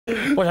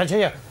But I'll tell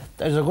you,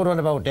 there's a good one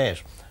about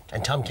that.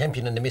 And Tom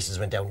Campion and the missus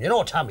went down. You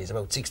know Tommy's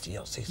about 60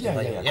 or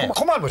 65. Yeah.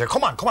 Come on with it.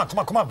 Come on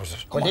with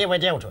it. Well, they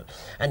went down to it.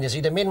 And you see,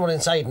 the men were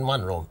inside in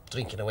one room,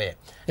 drinking away.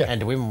 Yeah.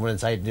 And the women were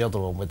inside in the other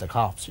room with the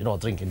cops, you know,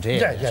 drinking tea.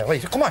 Yeah,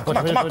 right. Come on with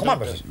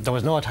it. There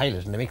was no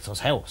toilet in the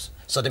mixer's house.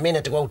 So the men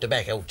had to go out the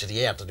back, out to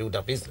the air to do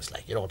their business,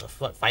 like, you know, to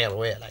fire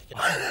away, like, you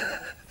know.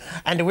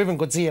 And the women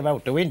could see him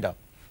out the window.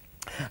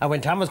 And when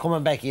Tom was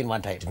coming back in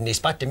one time, and he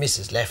spotted the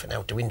missus laughing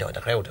out the window in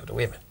the crowd of the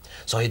women.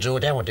 So he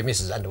drove down with the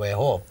missus on the way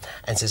home,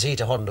 and says he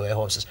to her on the way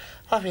home, says,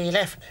 "What were you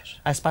laughing at?"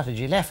 "I spotted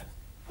you laughing."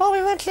 "Oh,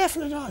 we weren't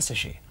laughing at all," says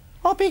she.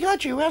 "Oh,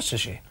 begot you well,"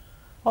 says she.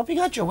 "Oh,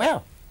 begot you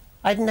well.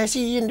 I didn't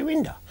see you in the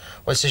window."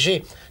 "Well," says she,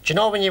 "do you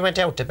know when you went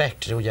out the back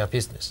to do your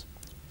business,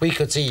 we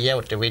could see you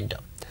out the window."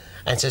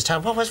 And says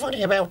Tom, "What was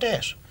funny about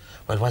that?"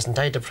 "Well, wasn't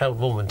I the proud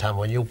woman, Tom,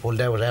 when you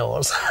pulled out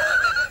ours?"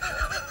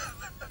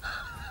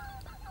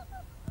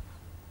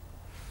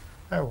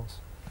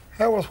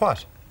 Ours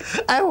what?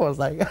 I was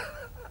like... Well,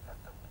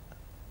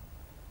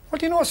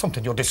 do you know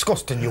something? You're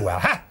disgusting, you are,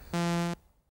 huh?